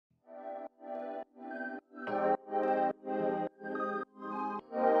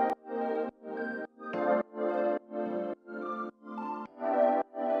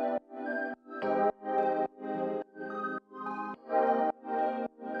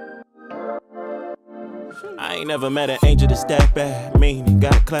I ain't never met an angel that's that bad. Meaning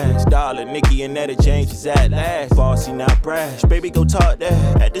got class. Darling, Nikki and that changes at last. Bossy, not brash. Baby, go talk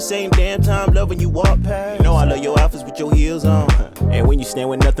that. At the same damn time, love when you walk past. You know I love your outfits with your heels on. And when you stand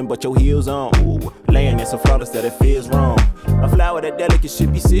with nothing but your heels on. Ooh, laying there so flawless that it feels wrong. A flower that delicate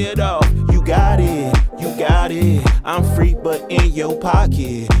should be sealed off. You got it, you got it. I'm free but in your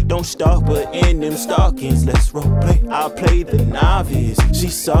pocket. Don't stalk but in them stockings. Let's role play, I'll play the novice. She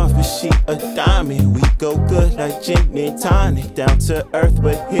soft but she a diamond. We go good like gin and tonic. Down to earth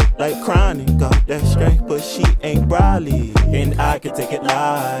but hit like chronic. Got that strength but she ain't brolic. And I can take it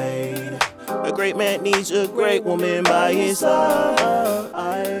light. A great man needs a great woman by his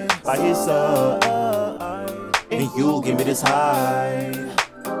side. By his side. And you give me this high.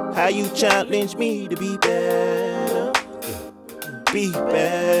 How you challenge me to be better. Be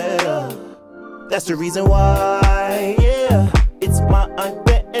better. That's the reason why, yeah. It's my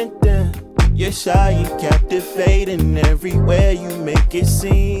identity. You're shy and captivating. Everywhere you make it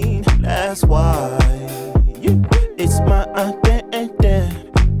seem. That's why, yeah. It's my identity.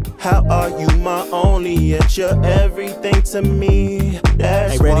 How are you my only, yet you're everything to me.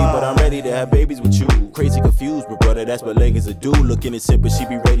 That's ain't ready, but I'm ready to have babies with you. Crazy confused, but brother, that's what leggings do. Looking at simple, she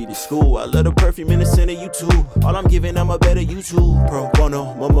be ready to school. I love the perfume in the center, you too. All I'm giving, I'm a better you too. Pro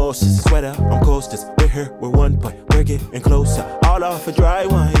bono, mimosas, sweater, I'm coasters. With her, we're one, but we're getting closer. All off a dry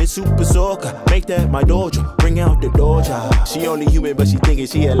wine, it's super soaker. Make that my dojo, bring out the doja. She only human, but she thinking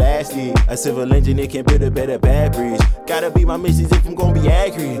she elastic. A civil engineer can't build a better bad breeze. Gotta be my missus if I'm gonna be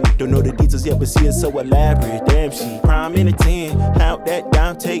accurate. Don't know the details yet, but see it so elaborate. Damn, she prime in a 10. Out that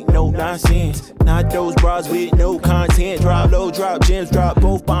dime, take no nonsense. Not those bras with no content. Drop low, drop gems, drop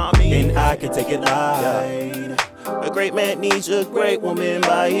both by me. And I can take it light. A great man needs a great woman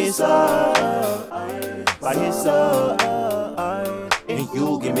by his side. By his side. And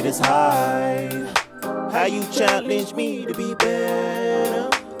you give me this high. How you challenge me to be better.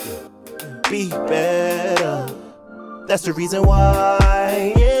 Be better. That's the reason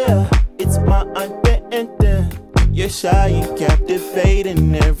why, yeah. It's my identity. You're shy and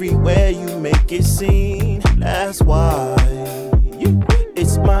captivating. Everywhere you make it seem. That's why, yeah.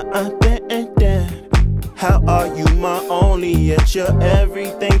 It's my identity. How are you my only, yet you're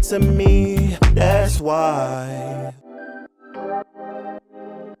everything to me. That's why.